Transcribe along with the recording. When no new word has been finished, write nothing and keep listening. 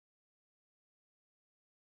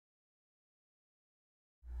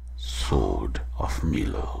Sword of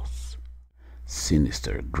Milos.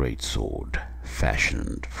 Sinister greatsword,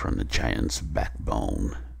 fashioned from a giant's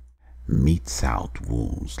backbone, meets out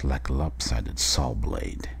wounds like a lopsided saw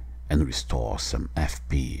blade and restores some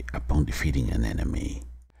FP upon defeating an enemy.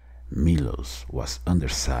 Milos was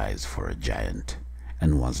undersized for a giant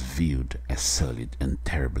and was viewed as sullied and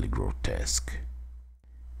terribly grotesque.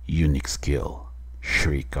 Unique skill,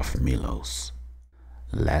 Shriek of Milos.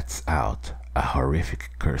 Lets out a horrific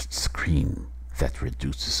cursed scream that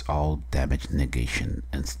reduces all damage negation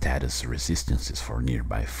and status resistances for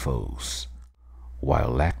nearby foes.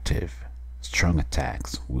 While active, strong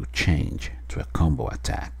attacks will change to a combo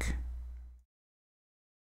attack.